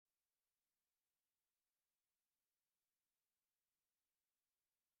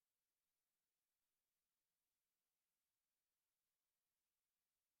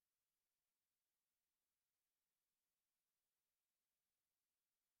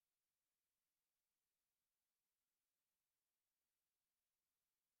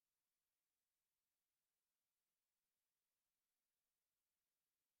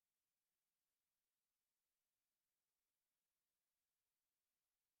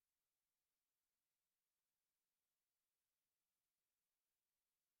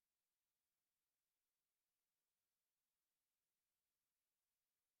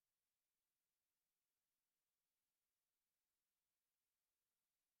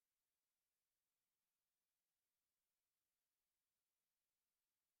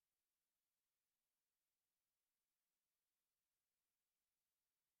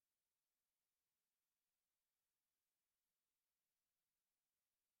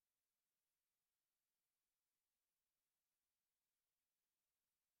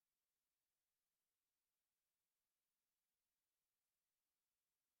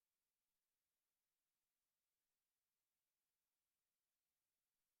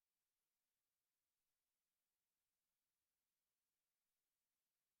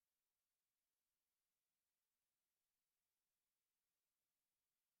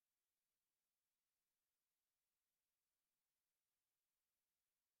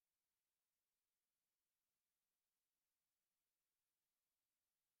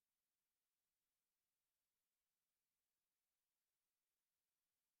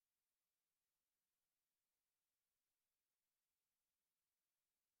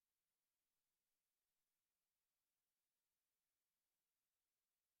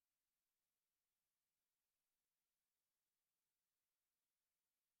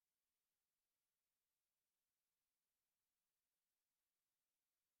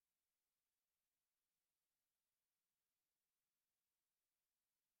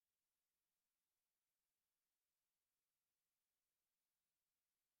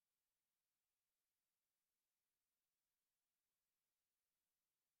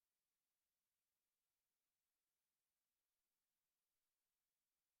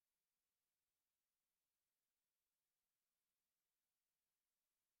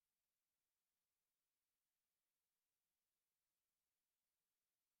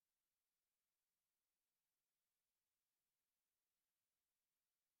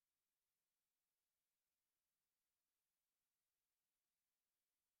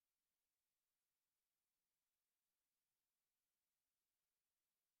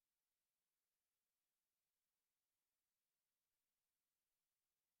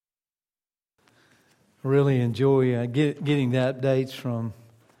really enjoy getting the updates from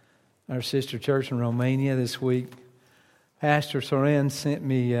our sister church in Romania this week. Pastor Soren sent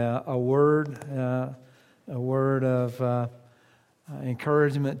me a word of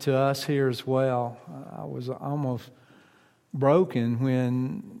encouragement to us here as well. I was almost broken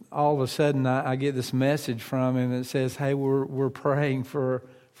when all of a sudden I get this message from him that says, "Hey, we're praying for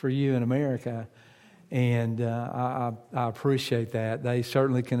you in America," and I appreciate that. They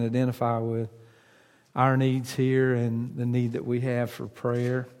certainly can identify with our needs here and the need that we have for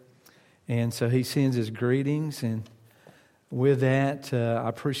prayer. And so he sends his greetings, and with that, I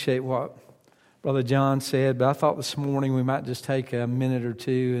appreciate what Brother John said, but I thought this morning we might just take a minute or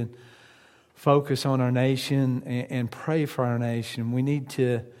two and focus on our nation and pray for our nation. We need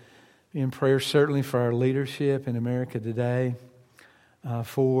to be in prayer certainly for our leadership in America today.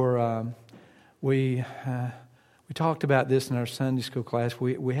 We talked about this in our Sunday school class.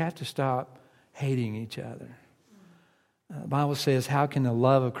 We have to stop hating each other. The Bible says, how can the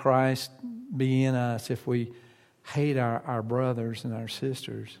love of Christ be in us if we hate our brothers and our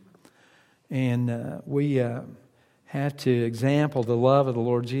sisters? And we have to example the love of the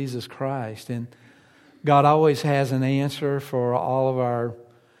Lord Jesus Christ. And God always has an answer for all of our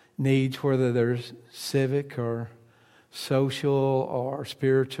needs, whether they're civic or social or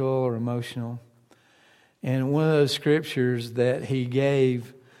spiritual or emotional. And one of those scriptures that He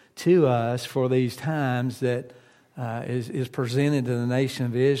gave to us for these times that is presented to the nation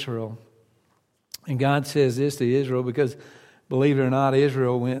of Israel. And God says this to Israel because, believe it or not,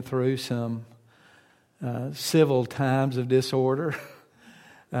 Israel went through some civil times of disorder.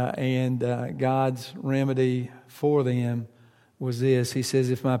 And God's remedy for them was this. He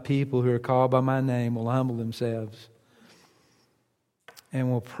says, if my people who are called by my name will humble themselves and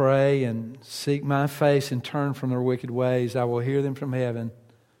will pray and seek my face and turn from their wicked ways, I will hear them from heaven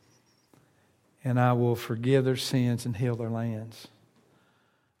and I will forgive their sins and heal their lands.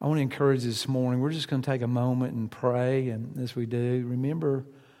 I want to encourage this morning, we're just going to take a moment and pray, and as we do, remember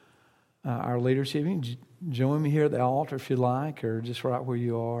our leadership. You can join me here at the altar if you like, or just right where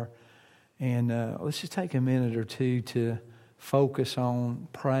you are. And let's just take a minute or two to focus on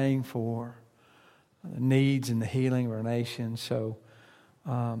praying for the needs and the healing of our nation. So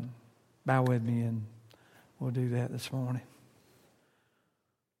bow with me and we'll do that this morning.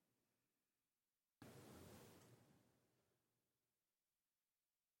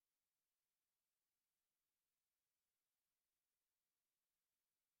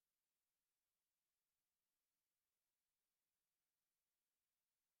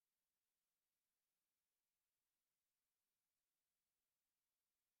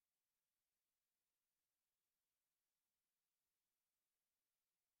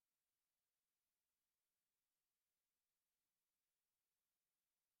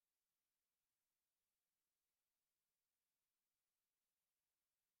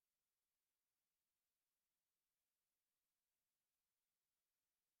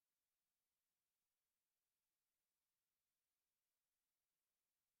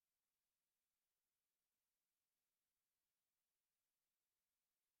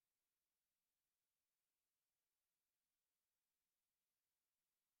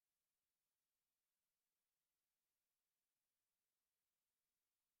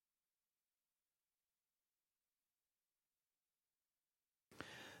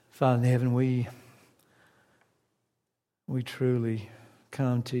 Father in heaven, we truly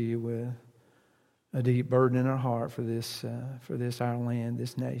come to you with a deep burden in our heart for this our land,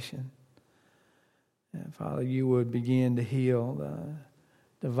 this nation. And Father, you would begin to heal the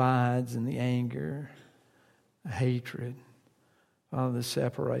divides and the anger, the hatred, Father, the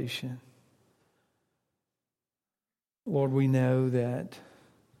separation. Lord, we know that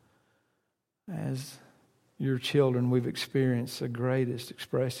as your children, we've experienced the greatest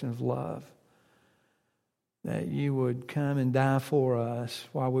expression of love. That you would come and die for us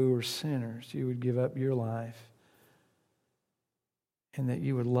while we were sinners. You would give up your life. And that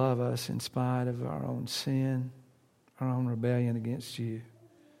you would love us in spite of our own sin, our own rebellion against you.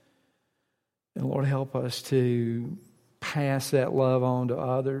 And Lord, help us to pass that love on to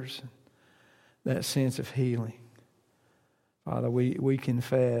others, that sense of healing. Father, we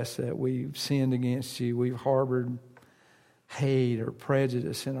confess that we've sinned against you. We've harbored hate or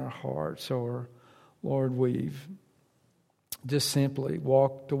prejudice in our hearts. Or, Lord, we've just simply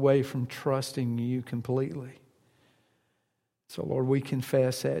walked away from trusting you completely. So, Lord, we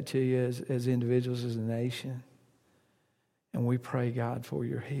confess that to you as individuals, as a nation. And we pray, God, for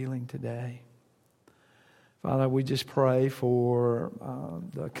your healing today. Father, we just pray for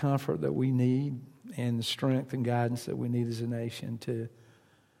the comfort that we need and the strength and guidance that we need as a nation to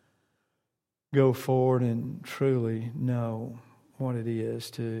go forward and truly know what it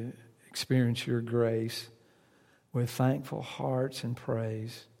is to experience your grace with thankful hearts and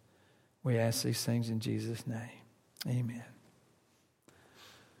praise. We ask these things in Jesus' name. Amen.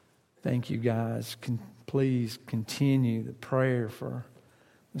 Thank you, guys. Please continue the prayer for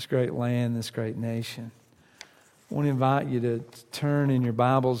this great land, this great nation. I want to invite you to turn in your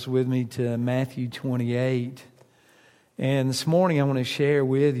Bibles with me to Matthew 28. And this morning I want to share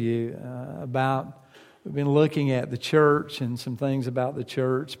with you we've been looking at the church and some things about the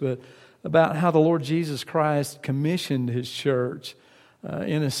church, but about how the Lord Jesus Christ commissioned His church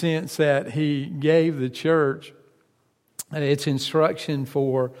in a sense that He gave the church its instruction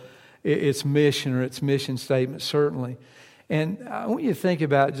for its mission or its mission statement, certainly. And I want you to think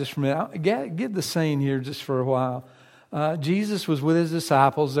about it just for a minute. Get the scene here just for a while. Jesus was with His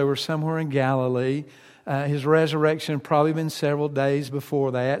disciples. They were somewhere in Galilee. His resurrection had probably been several days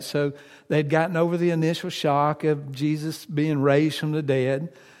before that. So they'd gotten over the initial shock of Jesus being raised from the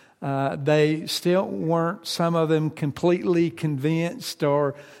dead. They still weren't, some of them, completely convinced,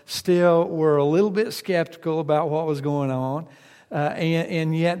 or still were a little bit skeptical about what was going on.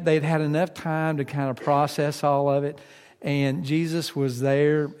 And yet they'd had enough time to kind of process all of it. And Jesus was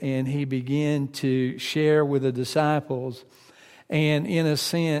there, and He began to share with the disciples. And in a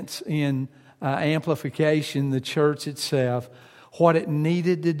sense, in amplification, the church itself, what it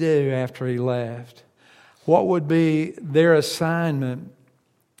needed to do after He left. What would be their assignment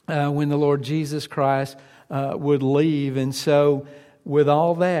when the Lord Jesus Christ would leave. And so with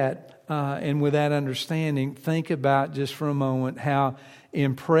all that and with that understanding, think about just for a moment how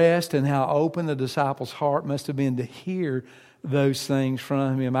impressed and how open the disciples' heart must have been to hear those things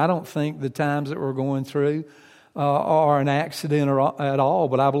from Him. I don't think the times that we're going through are an accident at all,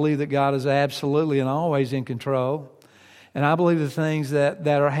 but I believe that God is absolutely and always in control. And I believe the things that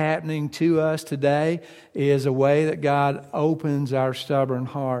are happening to us today is a way that God opens our stubborn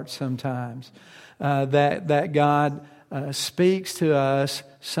hearts sometimes. That God speaks to us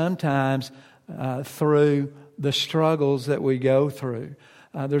sometimes through the struggles that we go through.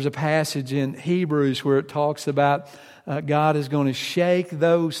 There's a passage in Hebrews where it talks about God is going to shake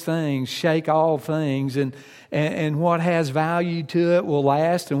those things, shake all things, and what has value to it will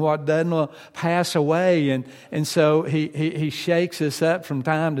last, and what doesn't will pass away. And so he shakes us up from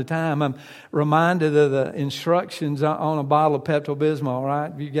time to time. I'm reminded of the instructions on a bottle of Pepto-Bismol,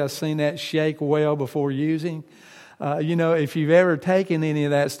 right? You guys seen that? Shake well before using. If you've ever taken any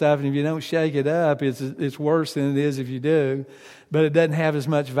of that stuff and if you don't shake it up, it's worse than it is if you do. But it doesn't have as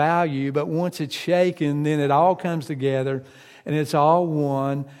much value. But once it's shaken, then it all comes together and it's all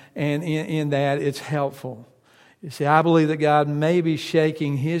one. And in that, it's helpful. You see, I believe that God may be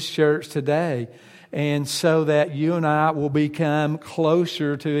shaking His church today. And so that you and I will become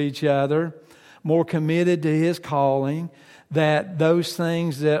closer to each other, more committed to His calling, that those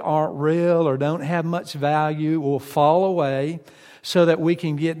things that aren't real or don't have much value will fall away so that we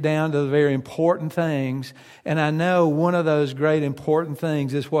can get down to the very important things. And I know one of those great important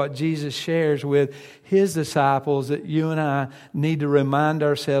things is what Jesus shares with His disciples that you and I need to remind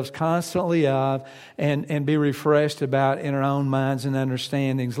ourselves constantly of and be refreshed about in our own minds and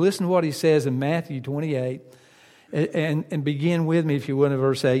understandings. Listen to what He says in Matthew 28 and begin with me, if you would, in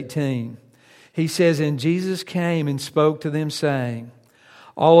verse 18. He says, "And Jesus came and spoke to them, saying,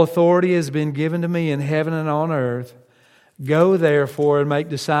 All authority has been given to me in heaven and on earth. Go therefore and make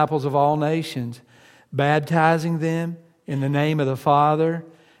disciples of all nations, baptizing them in the name of the Father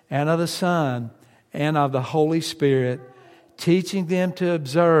and of the Son and of the Holy Spirit, teaching them to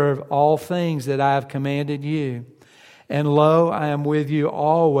observe all things that I have commanded you. And lo, I am with you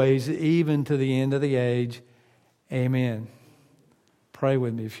always, even to the end of the age. Amen." Pray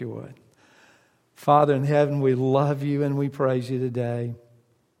with me if you would. Father in heaven, we love You and we praise You today.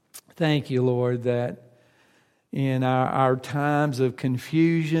 Thank You, Lord, that in our times of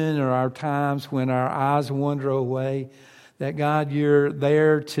confusion or our times when our eyes wander away, that God, You're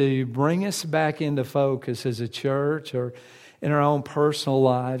there to bring us back into focus as a church or in our own personal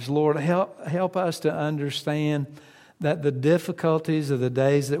lives. Lord, help us to understand that the difficulties of the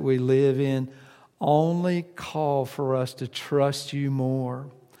days that we live in only call for us to trust You more,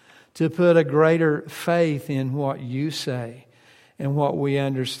 to put a greater faith in what You say and what we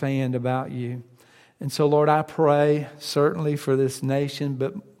understand about You. And so, Lord, I pray certainly for this nation,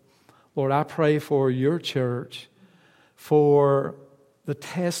 but Lord, I pray for Your church, for the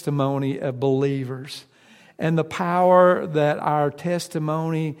testimony of believers and the power that our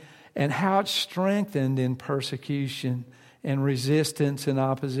testimony and how it's strengthened in persecution and resistance and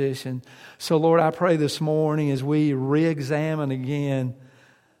opposition. So, Lord, I pray this morning as we re-examine again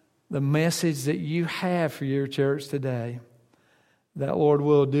the message that you have for your church today, that, Lord,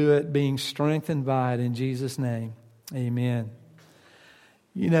 will do it being strengthened by it in Jesus' name. Amen.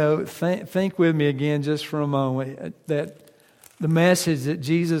 You know, think with me again just for a moment that the message that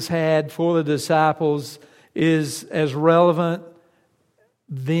Jesus had for the disciples is as relevant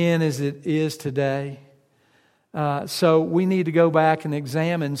then as it is today. So we need to go back and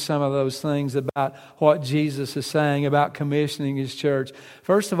examine some of those things about what Jesus is saying about commissioning His church.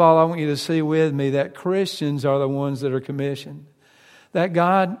 First of all, I want you to see with me that Christians are the ones that are commissioned. That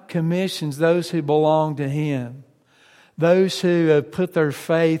God commissions those who belong to Him. Those who have put their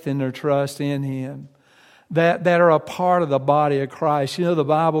faith and their trust in Him. That are a part of the body of Christ. You know, the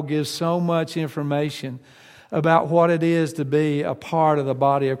Bible gives so much information about what it is to be a part of the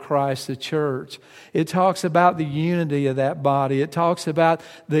body of Christ, the church. It talks about the unity of that body. It talks about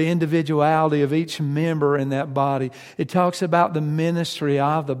the individuality of each member in that body. It talks about the ministry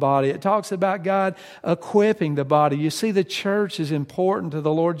of the body. It talks about God equipping the body. You see, the church is important to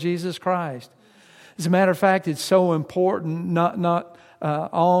the Lord Jesus Christ. As a matter of fact, it's so important, not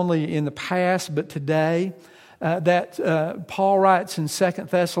only in the past, but today, that Paul writes in 2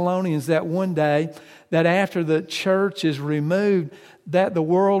 Thessalonians that one day, that after the church is removed, that the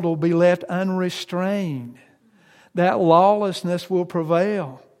world will be left unrestrained, that lawlessness will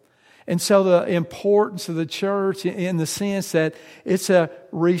prevail. And so the importance of the church in the sense that it's a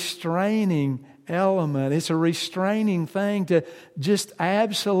restraining element. It's a restraining thing to just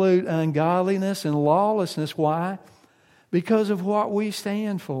absolute ungodliness and lawlessness. Why? Because of what we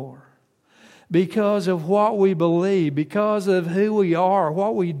stand for. Because of what we believe, because of who we are,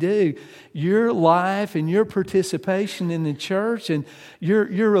 what we do. Your life and your participation in the church and your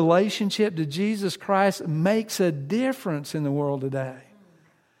relationship to Jesus Christ makes a difference in the world today.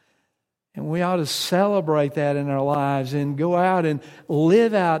 And we ought to celebrate that in our lives and go out and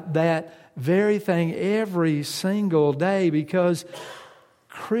live out that very thing every single day, because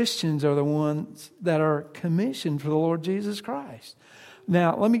Christians are the ones that are commissioned for the Lord Jesus Christ.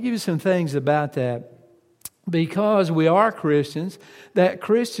 Now, let me give you some things about that. Because we are Christians, that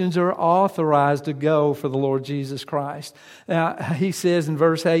Christians are authorized to go for the Lord Jesus Christ. Now, he says in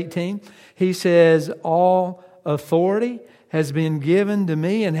verse 18, he says, all authority has been given to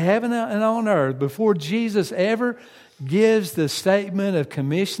me in heaven and on earth. Before Jesus ever gives the statement of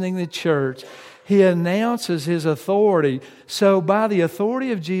commissioning the church, He announces His authority. So by the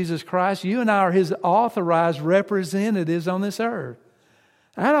authority of Jesus Christ, you and I are His authorized representatives on this earth.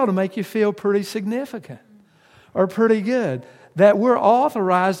 That ought to make you feel pretty significant or pretty good, that we're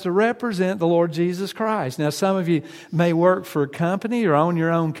authorized to represent the Lord Jesus Christ. Now, some of you may work for a company or own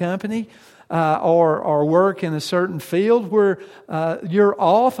your own company, or work in a certain field where you're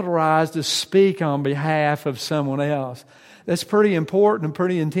authorized to speak on behalf of someone else. That's pretty important and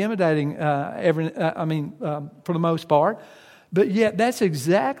pretty intimidating, for the most part. But yet, that's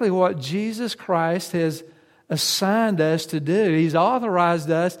exactly what Jesus Christ has assigned us to do. He's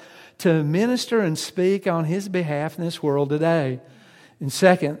authorized us to minister and speak on His behalf in this world today. In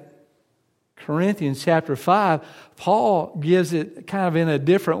 2 Corinthians chapter 5, Paul gives it kind of in a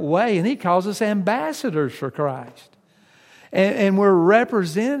different way, and he calls us ambassadors for Christ. And we're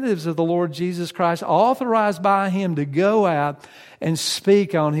representatives of the Lord Jesus Christ, authorized by Him to go out and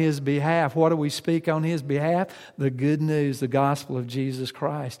speak on His behalf. What do we speak on His behalf? The good news, the gospel of Jesus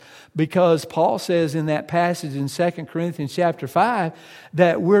Christ. Because Paul says in that passage in 2 Corinthians chapter 5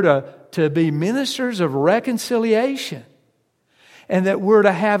 that we're to be ministers of reconciliation. And that we're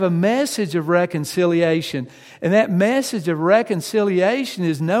to have a message of reconciliation. And that message of reconciliation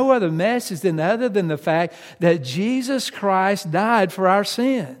is no other message other than the fact that Jesus Christ died for our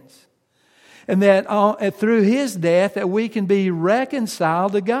sins. And that through His death that we can be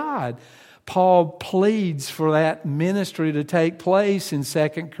reconciled to God. Paul pleads for that ministry to take place in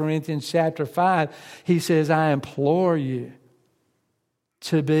 2 Corinthians chapter 5. He says, I implore you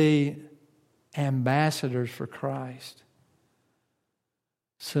to be ambassadors for Christ.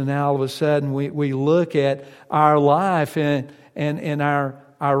 So now all of a sudden we look at our life and our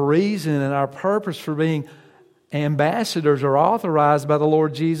reason and our purpose for being ambassadors are authorized by the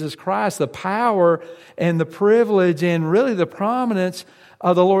Lord Jesus Christ. The power and the privilege and really the prominence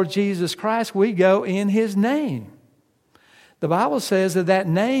of the Lord Jesus Christ, we go in His name. The Bible says that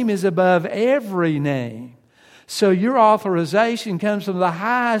name is above every name. So your authorization comes from the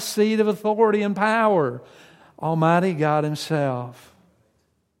highest seat of authority and power, Almighty God Himself.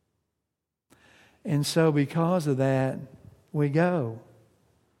 And so because of that, we go.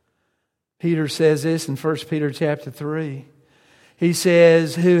 Peter says this in 1 Peter chapter 3. He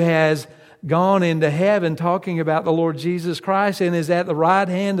says, who has gone into heaven talking about the Lord Jesus Christ and is at the right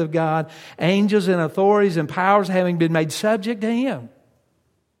hand of God, angels and authorities and powers having been made subject to Him.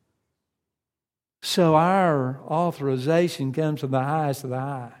 So our authorization comes from the highest of the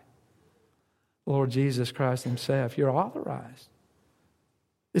high, Lord Jesus Christ Himself. You're authorized.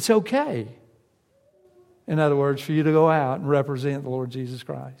 It's okay, in other words, for you to go out and represent the Lord Jesus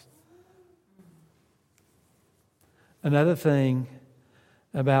Christ. Another thing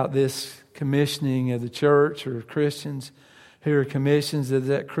about this commissioning of the church or Christians who are commissioned is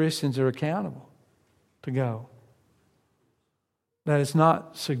that Christians are accountable to go. That it's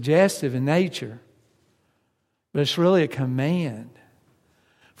not suggestive in nature, but it's really a command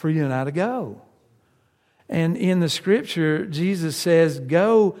for you and I to go. And in the Scripture, Jesus says,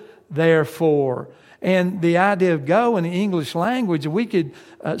 "Go therefore." And the idea of go in the English language, we could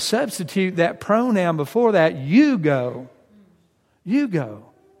substitute that pronoun before that, you go. You go.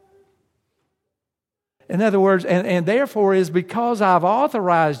 In other words, and therefore is because I've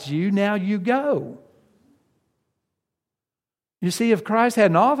authorized you, now you go. You see, if Christ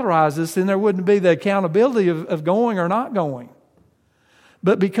hadn't authorized us, then there wouldn't be the accountability of going or not going.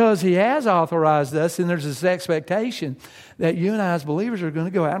 But because He has authorized us, then there's this expectation that you and I as believers are going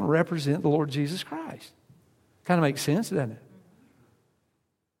to go out and represent the Lord Jesus Christ. Kind of makes sense, doesn't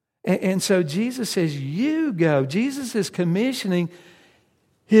it? And so Jesus says, you go. Jesus is commissioning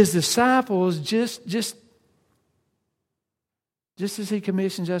His disciples just as He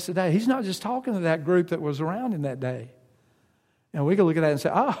commissions us today. He's not just talking to that group that was around in that day. And we can look at that and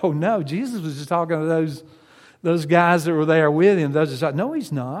say, oh, no, Jesus was just talking to those guys that were there with Him. Those disciples. No,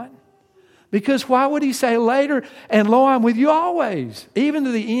 He's not. Because why would He say later, and lo, I'm with you always, even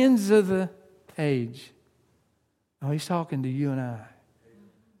to the ends of the age? No, He's talking to you and I.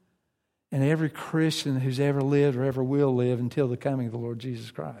 And every Christian who's ever lived or ever will live until the coming of the Lord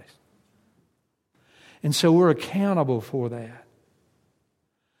Jesus Christ. And so we're accountable for that.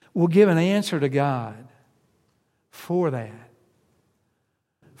 We'll give an answer to God for that.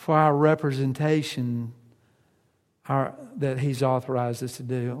 For our representation that He's authorized us to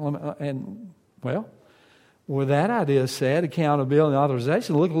do. And, well, with that idea said, accountability and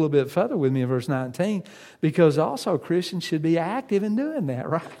authorization, look a little bit further with me in verse 19, because also Christians should be active in doing that,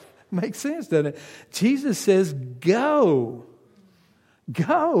 right? Makes sense, doesn't it? Jesus says, go.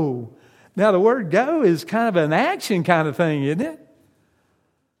 Go. Now, the word go is kind of an action kind of thing, isn't it?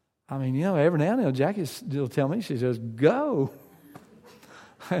 I mean, every now and then Jackie will tell me, she says, go.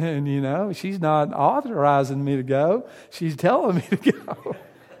 And, she's not authorizing me to go. She's telling me to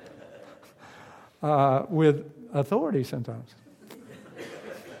go. With authority sometimes.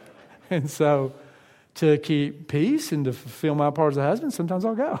 And so, to keep peace and to fulfill my part as a husband, sometimes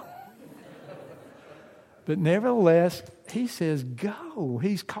I'll go. But nevertheless, He says, go.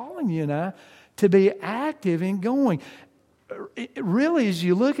 He's calling you and I to be active in going. It really, as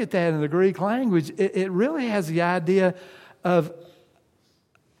you look at that in the Greek language, it really has the idea of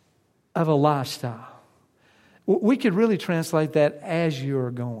a lifestyle. We could really translate that as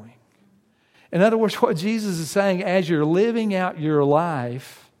you're going. In other words, what Jesus is saying, as you're living out your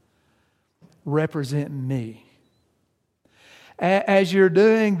life, represent me. As you're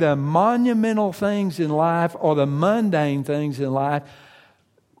doing the monumental things in life or the mundane things in life,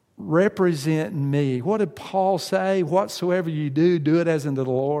 represent me. What did Paul say? Whatsoever you do, do it as unto the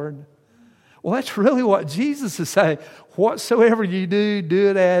Lord. Well, that's really what Jesus is saying. Whatsoever you do, do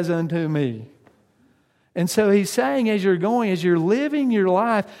it as unto me. And so He's saying as you're going, as you're living your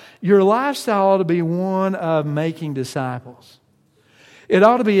life, your lifestyle ought to be one of making disciples. It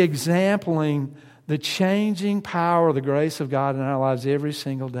ought to be exempling the changing power of the grace of God in our lives every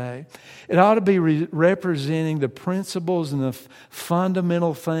single day. It ought to be representing the principles and the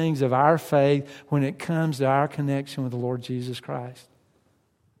fundamental things of our faith when it comes to our connection with the Lord Jesus Christ.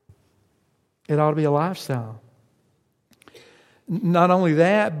 It ought to be a lifestyle. Not only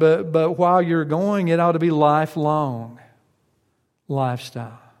that, but while you're going, it ought to be lifelong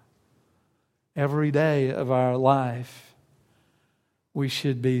lifestyle. Every day of our life, we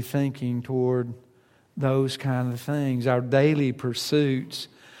should be thinking toward those kind of things, our daily pursuits.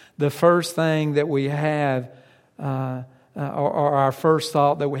 The first thing that we have, or our first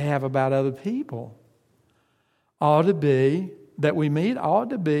thought that we have about other people, ought to be, that we meet,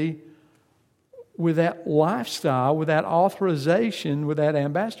 ought to be with that lifestyle, with that authorization, with that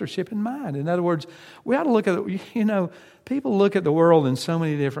ambassadorship in mind. In other words, we ought to look at, people look at the world in so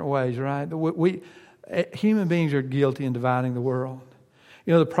many different ways, right? Human beings are guilty in dividing the world.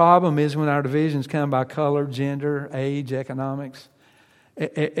 The problem is when our divisions come by color, gender, age, economics,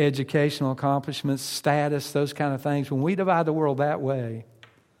 educational accomplishments, status, those kind of things. When we divide the world that way,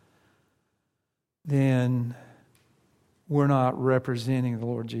 then we're not representing the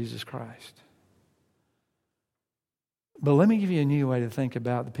Lord Jesus Christ. But let me give you a new way to think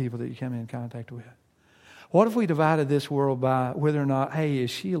about the people that you come in contact with. What if we divided this world by whether or not, hey, is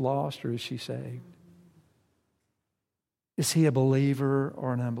she lost or is she saved? Is he a believer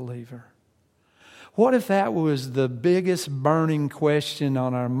or an unbeliever? What if that was the biggest burning question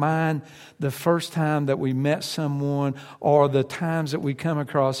on our mind the first time that we met someone, or the times that we come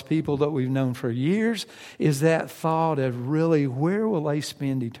across people that we've known for years? Is that thought of really, where will they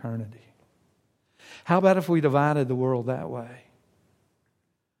spend eternity? How about if we divided the world that way?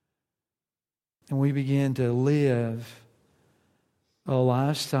 And we begin to live a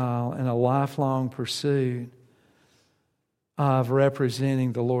lifestyle and a lifelong pursuit of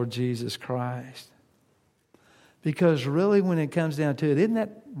representing the Lord Jesus Christ. Because really, when it comes down to it, isn't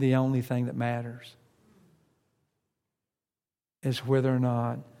that the only thing that matters? Is whether or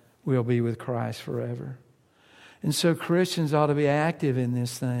not we'll be with Christ forever. And so Christians ought to be active in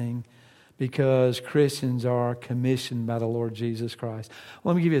this thing, because Christians are commissioned by the Lord Jesus Christ.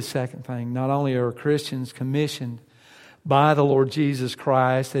 Let me give you a second thing. Not only are Christians commissioned by the Lord Jesus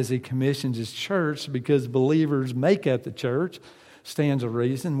Christ as He commissions His church, because believers make up the church, stands a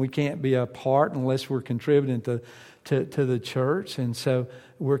reason. We can't be a part unless we're contributing to the church, and so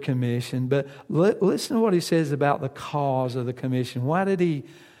we're commissioned. But listen to what He says about the cause of the commission. Why did He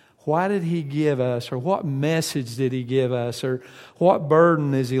give us, or what message did He give us, or what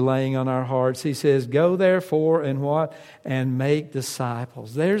burden is He laying on our hearts? He says, go therefore and what? And make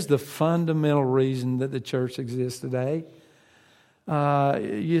disciples. There's the fundamental reason that the church exists today.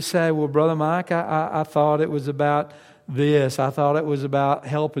 You say, well, Brother Mike, I thought it was about this. I thought it was about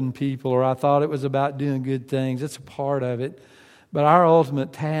helping people, or I thought it was about doing good things. It's a part of it. But our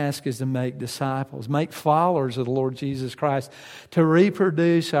ultimate task is to make disciples, make followers of the Lord Jesus Christ, to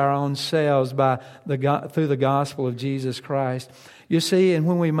reproduce our own selves through the gospel of Jesus Christ. You see, and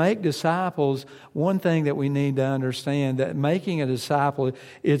when we make disciples, one thing that we need to understand, that making a disciple,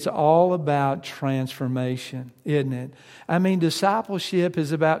 it's all about transformation, isn't it? I mean, discipleship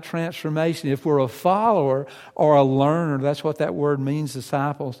is about transformation. If we're a follower or a learner, that's what that word means,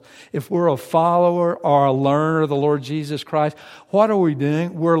 disciples. If we're a follower or a learner of the Lord Jesus Christ, what are we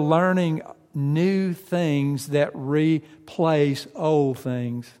doing? We're learning new things that replace old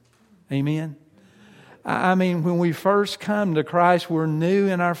things. Amen? I mean, when we first come to Christ, we're new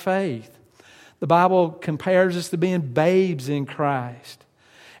in our faith. The Bible compares us to being babes in Christ.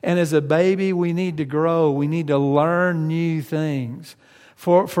 And as a baby, we need to grow. We need to learn new things.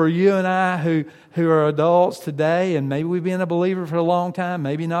 For you and I who are adults today, and maybe we've been a believer for a long time,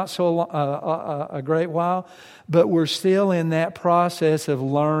 maybe not so a great while, but we're still in that process of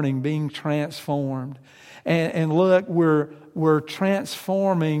learning, being transformed. And look, we're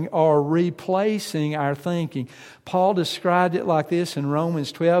transforming or replacing our thinking. Paul described it like this in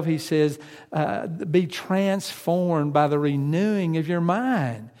Romans 12. He says, be transformed by the renewing of your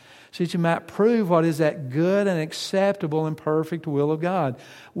mind, so that you might prove what is that good and acceptable and perfect will of God.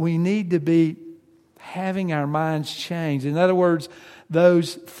 We need to be having our minds changed. In other words,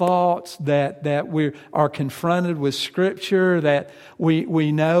 those thoughts that we are confronted with Scripture, that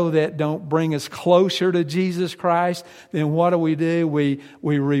we know that don't bring us closer to Jesus Christ, then what do? We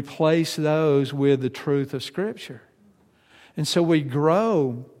replace those with the truth of Scripture. And so we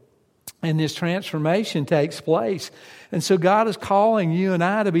grow, and this transformation takes place. And so God is calling you and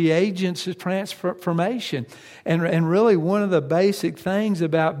I to be agents of transformation. And really one of the basic things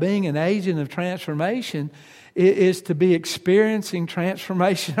about being an agent of transformation is to be experiencing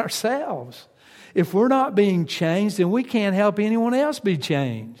transformation ourselves. If we're not being changed, then we can't help anyone else be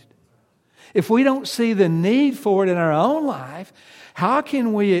changed. If we don't see the need for it in our own life, how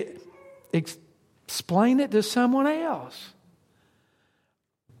can we explain it to someone else?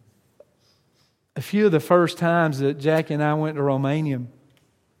 A few of the first times that Jackie and I went to Romania,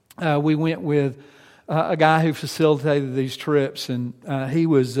 we went with a guy who facilitated these trips, and he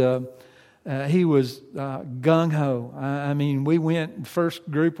was gung-ho. I mean, first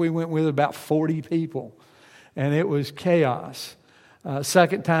group we went with about 40 people, and it was chaos.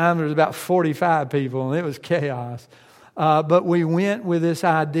 Second time, there was about 45 people, and it was chaos. But we went with this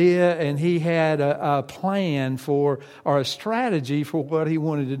idea, and he had a plan or a strategy for what he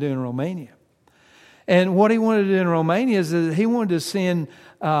wanted to do in Romania. And what he wanted to do in Romania is that he wanted to send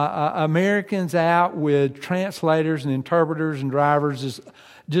Americans out with translators and interpreters and drivers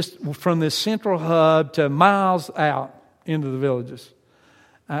just from this central hub to miles out into the villages.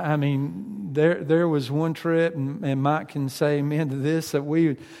 I mean, there was one trip, and Mike can say amen to this, that we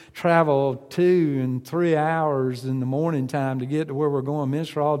would travel 2 and 3 hours in the morning time to get to where we're going,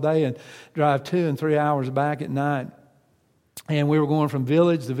 minister all day, and drive 2 and 3 hours back at night. And we were going from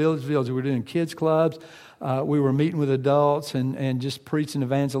village to village to village. We were doing kids clubs. We were meeting with adults and just preaching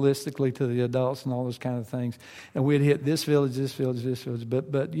evangelistically to the adults and all those kind of things. And we'd hit this village, this village, this village.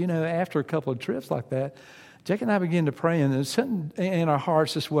 But you know, after a couple of trips like that, Jack and I began to pray, and something in our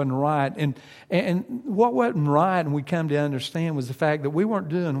hearts just wasn't right. And what wasn't right, and we come to understand, was the fact that we weren't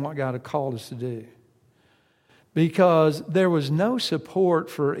doing what God had called us to do. Because there was no support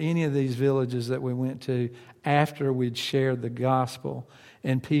for any of these villages that we went to after we'd shared the gospel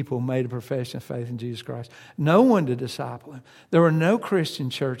and people made a profession of faith in Jesus Christ. No one to disciple him. There were no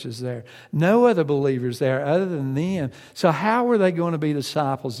Christian churches there. No other believers there other than them. So how were they going to be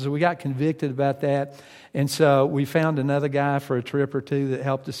disciples? So we got convicted about that. And so we found another guy for a trip or two that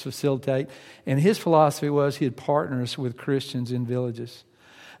helped us facilitate. And his philosophy was he'd partner us with Christians in villages.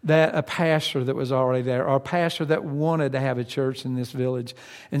 That a pastor that was already there, or a pastor that wanted to have a church in this village.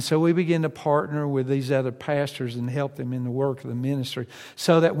 And so we began to partner with these other pastors and help them in the work of the ministry,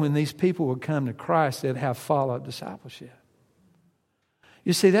 so that when these people would come to Christ, they'd have follow-up discipleship.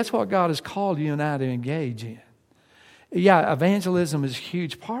 You see, that's what God has called you and I to engage in. Yeah, evangelism is a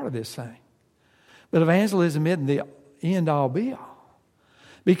huge part of this thing. But evangelism isn't the end-all, be-all.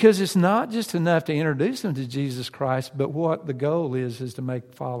 Because it's not just enough to introduce them to Jesus Christ, but what the goal is to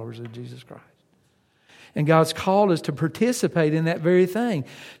make followers of Jesus Christ. And God's called us to participate in that very thing.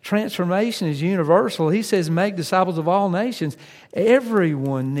 Transformation is universal. He says, make disciples of all nations.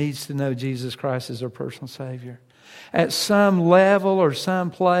 Everyone needs to know Jesus Christ as their personal Savior. At some level or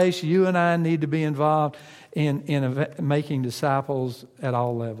some place, you and I need to be involved in making disciples at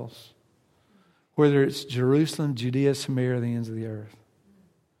all levels. Whether it's Jerusalem, Judea, Samaria, or the ends of the earth.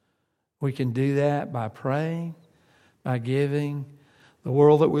 We can do that by praying, by giving. The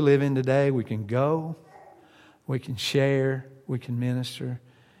world that we live in today, we can go, we can share, we can minister,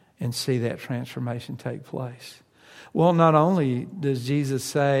 and see that transformation take place. Well, not only does Jesus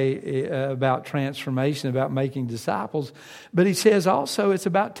say about transformation, about making disciples, but he says also it's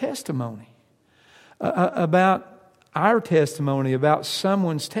about testimony, about our testimony, about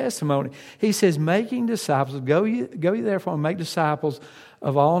someone's testimony. He says, making disciples, go ye therefore and make disciples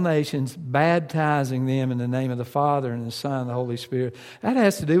of all nations, baptizing them in the name of the Father and the Son and the Holy Spirit. That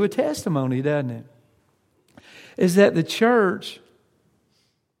has to do with testimony, doesn't it? Is that the church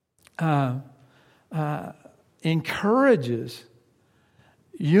encourages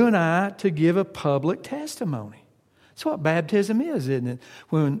you and I to give a public testimony. That's what baptism is, isn't it?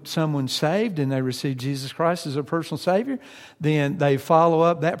 When someone's saved and they receive Jesus Christ as their personal Savior, then they follow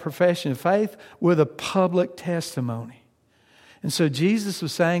up that profession of faith with a public testimony. And so Jesus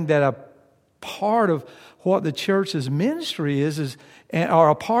was saying that a part of what the church's ministry is or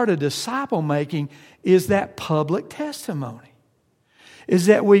a part of disciple making is that public testimony. Is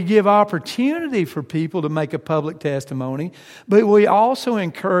that we give opportunity for people to make a public testimony, but we also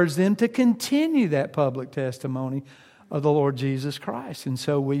encourage them to continue that public testimony of the Lord Jesus Christ. And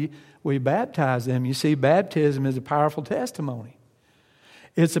so we baptize them. You see, baptism is a powerful testimony.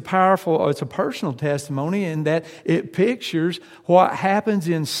 It's a personal testimony in that it pictures what happens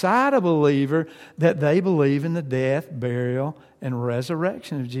inside a believer, that they believe in the death, burial, and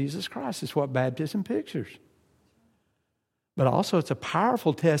resurrection of Jesus Christ. It's what baptism pictures. But also it's a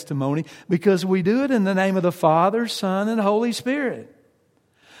powerful testimony because we do it in the name of the Father, Son, and Holy Spirit.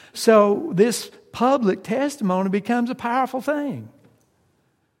 So this public testimony becomes a powerful thing.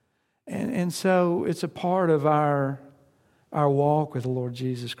 And so it's a part of our walk with the Lord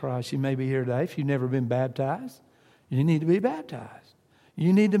Jesus Christ. You may be here today. If you've never been baptized, you need to be baptized.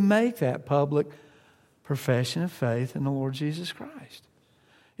 You need to make that public profession of faith in the Lord Jesus Christ.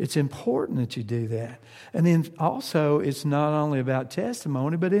 It's important that you do that. And then also, it's not only about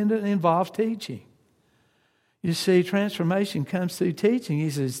testimony, but it involves teaching. You see, transformation comes through teaching. He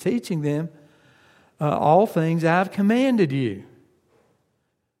says, teaching them all things I've commanded you,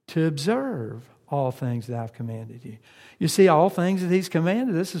 to observe all things that I've commanded you. You see, all things that He's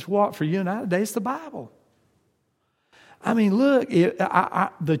commanded us is what? For you and I today, it's the Bible. I mean, look,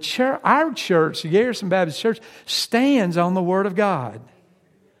 our church, the Garrison Baptist Church, stands on the Word of God.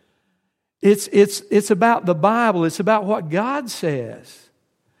 It's about the Bible. It's about what God says.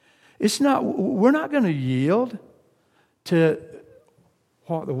 We're not going to yield to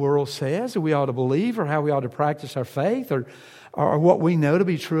what the world says that we ought to believe or how we ought to practice our faith or what we know to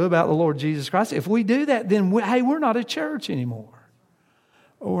be true about the Lord Jesus Christ. If we do that, then we're not a church anymore.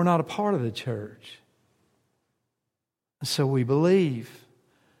 Or we're not a part of the church. So we believe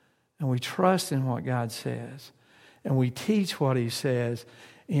and we trust in what God says, and we teach what He says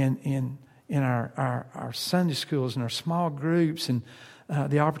in our Sunday schools and our small groups and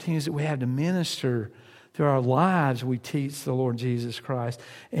the opportunities that we have to minister through our lives, we teach the Lord Jesus Christ.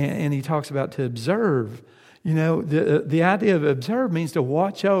 And He talks about to observe. You know, the idea of observe means to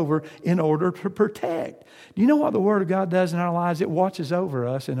watch over in order to protect. Do you know what the Word of God does in our lives? It watches over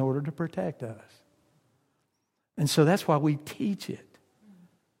us in order to protect us. And so that's why we teach it.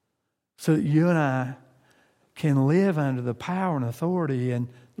 So that you and I can live under the power and authority and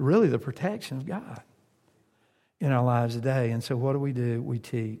really the protection of God in our lives today. And so what do? We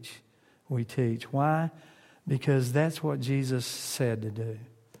teach. We teach. Why? Because that's what Jesus said to do.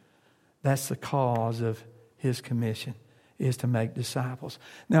 That's the cause of His commission, is to make disciples.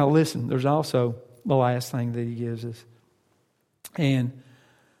 Now listen, there's also the last thing that He gives us. And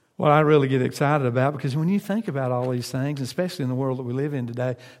what I really get excited about, because when you think about all these things, especially in the world that we live in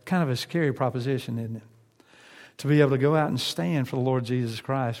today, kind of a scary proposition, isn't it? To be able to go out and stand for the Lord Jesus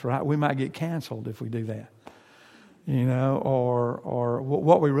Christ, right? We might get canceled if we do that. You know, or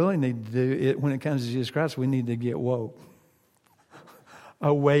what we really need to do when it comes to Jesus Christ, we need to get woke.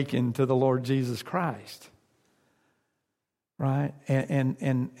 Awakened to the Lord Jesus Christ. Right?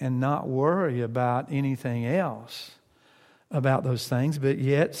 And not worry about anything else about those things, but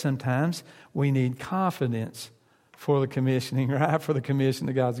yet sometimes we need confidence for the commissioning, right? For the commission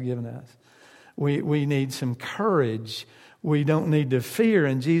that God's given us. We need some courage. We don't need to fear.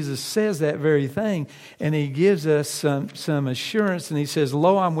 And Jesus says that very thing. And He gives us some assurance. And He says,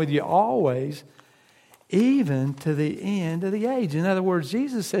 lo, I'm with you always, even to the end of the age. In other words,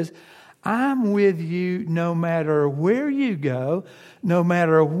 Jesus says, I'm with you no matter where you go, no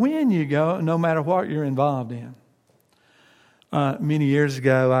matter when you go, no matter what you're involved in. Many years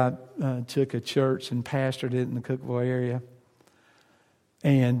ago, I took a church and pastored it in the Cookeville area.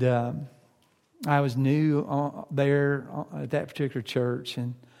 And I was new there at that particular church.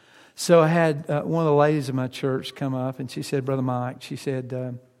 And so I had one of the ladies of my church come up, and she said, Brother Mike, she said,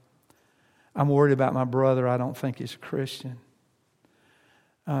 I'm worried about my brother. I don't think he's a Christian.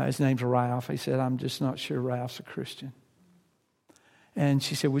 His name's Ralph. He said, I'm just not sure Ralph's a Christian. And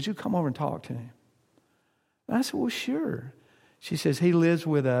she said, would you come over and talk to him? And I said, well, sure. She says, he lives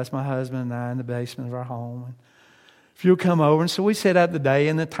with us, my husband and I, in the basement of our home. And if you'll come over. And so we set up the day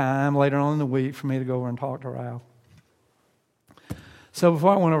and the time later on in the week for me to go over and talk to Ralph. So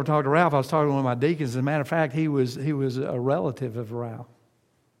before I went over to talk to Ralph, I was talking to one of my deacons. As a matter of fact, he was a relative of Ralph.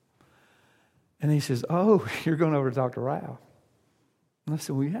 And he says, oh, you're going over to talk to Ralph? And I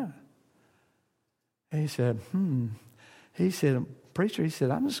said, well, yeah. And he said, He said, preacher, he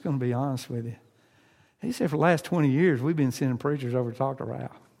said, I'm just going to be honest with you. He said, for the last 20 years, we've been sending preachers over to talk to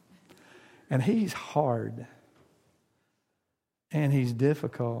Ralph. And he's hard. And he's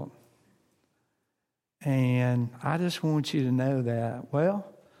difficult. And I just want you to know that. Well,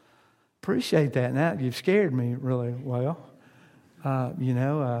 appreciate that. Now you've scared me really well. Now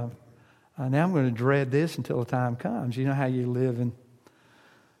I'm going to dread this until the time comes. You know how you live in,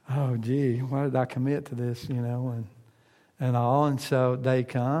 oh, gee, why did I commit to this, and all. And so they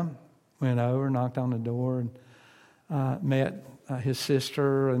come, went over, knocked on the door, and met his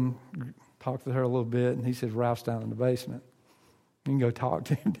sister and talked to her a little bit. And he said, Ralph's down in the basement. You can go talk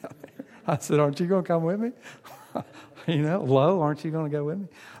to him down there. I said, aren't you going to come with me? Lo, aren't you going to go with me?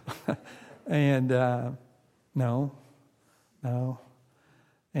 And no.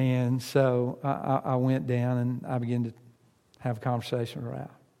 And so I went down and I began to have a conversation with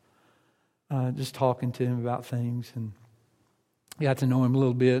Ralph. Just talking to him about things, and got to know him a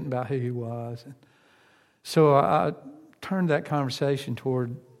little bit about who he was. And so I turned that conversation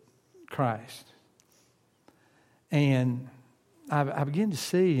toward Christ. And I began to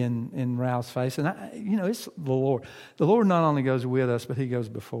see in Ralph's face, and it's the Lord. The Lord not only goes with us, but He goes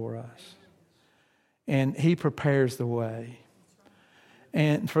before us. And He prepares the way.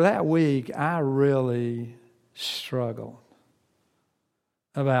 And for that week, I really struggled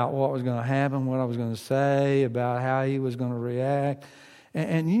about what was going to happen, what I was going to say, about how he was going to react.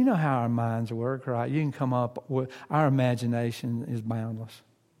 And you know how our minds work, right? You can come up with, our imagination is boundless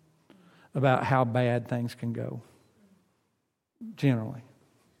about how bad things can go, generally.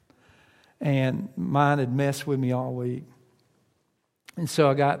 And mine had messed with me all week. And so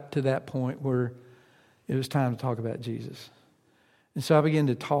I got to that point where it was time to talk about Jesus. And so I began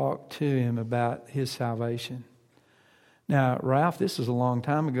to talk to him about his salvation. Now, Ralph, this was a long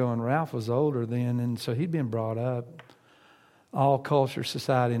time ago, and Ralph was older then, and so he'd been brought up. All culture,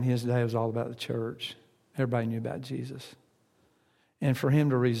 society in his day was all about the church. Everybody knew about Jesus. And for him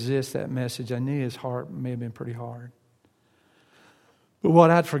to resist that message, I knew his heart may have been pretty hard. But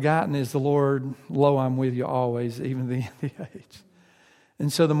what I'd forgotten is the Lord, lo, I'm with you always, even to the end of the age.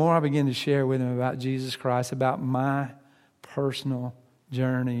 And so the more I began to share with him about Jesus Christ, about my personal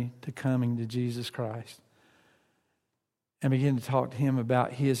journey to coming to Jesus Christ, and began to talk to him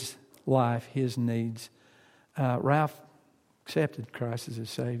about his life, his needs, Ralph accepted Christ as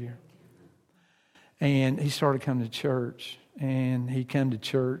his Savior. And he started coming to church. And he came to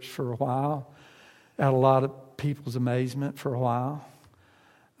church for a while, at a lot of people's amazement for a while.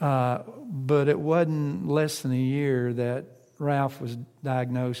 But it wasn't less than a year that Ralph was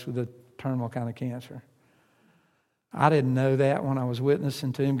diagnosed with a terminal kind of cancer. I didn't know that when I was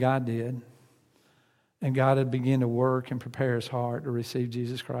witnessing to him. God did. And God had begun to work and prepare his heart to receive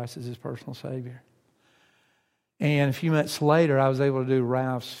Jesus Christ as his personal Savior. And a few months later, I was able to do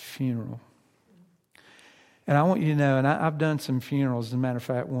Ralph's funeral. And I want you to know, and I've done some funerals, as a matter of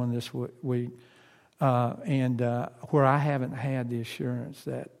fact, one this week, where I haven't had the assurance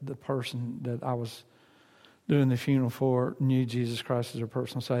that the person that I was doing the funeral for knew Jesus Christ as their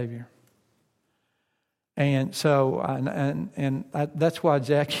personal Savior. And so, that's why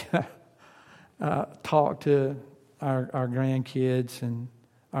Jackie talked to our grandkids and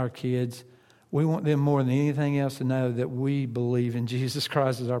our kids. We want them more than anything else to know that we believe in Jesus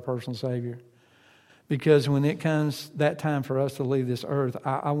Christ as our personal Savior. Because when it comes that time for us to leave this earth,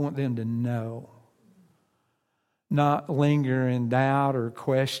 I want them to know. Not linger in doubt or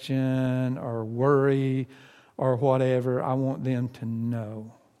question or worry or whatever. I want them to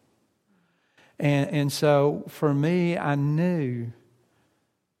know. And so for me, I knew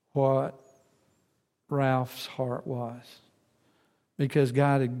what Ralph's heart was. Because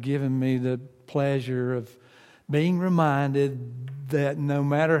God had given me the pleasure of being reminded that no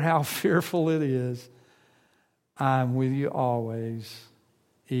matter how fearful it is, I'm with you always,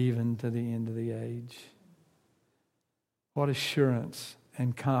 even to the end of the age. What assurance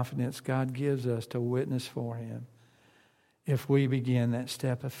and confidence God gives us to witness for Him if we begin that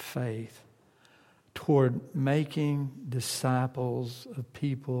step of faith toward making disciples of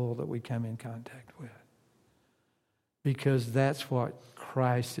people that we come in contact with. Because that's what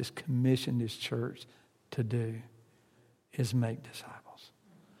Christ has commissioned His church to do, is make disciples.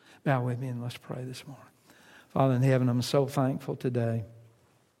 Bow with me and let's pray this morning. Father in heaven, I'm so thankful today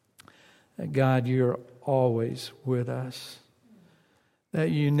that, God, you're always with us. That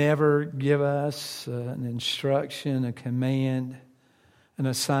you never give us an instruction, a command, an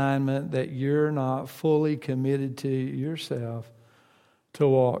assignment that you're not fully committed to yourself to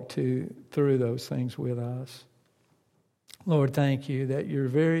walk through those things with us. Lord, thank you that you're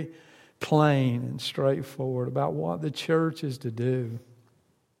very plain and straightforward about what the church is to do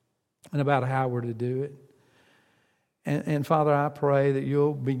and about how we're to do it. And Father, I pray that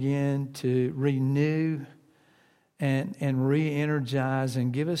you'll begin to renew and re-energize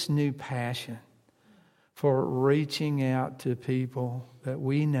and give us new passion for reaching out to people that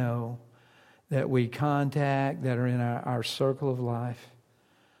we know, that we contact, that are in our circle of life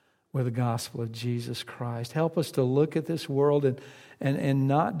with the gospel of Jesus Christ. Help us to look at this world and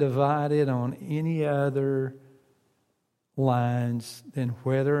not divide it on any other lines than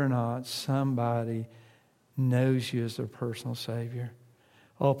whether or not somebody knows you as their personal Savior.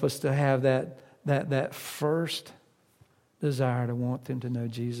 Help us to have that first desire to want them to know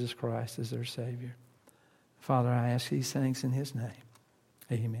Jesus Christ as their Savior. Father, I ask these things in His name.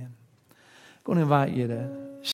 Amen. I'm going to invite you to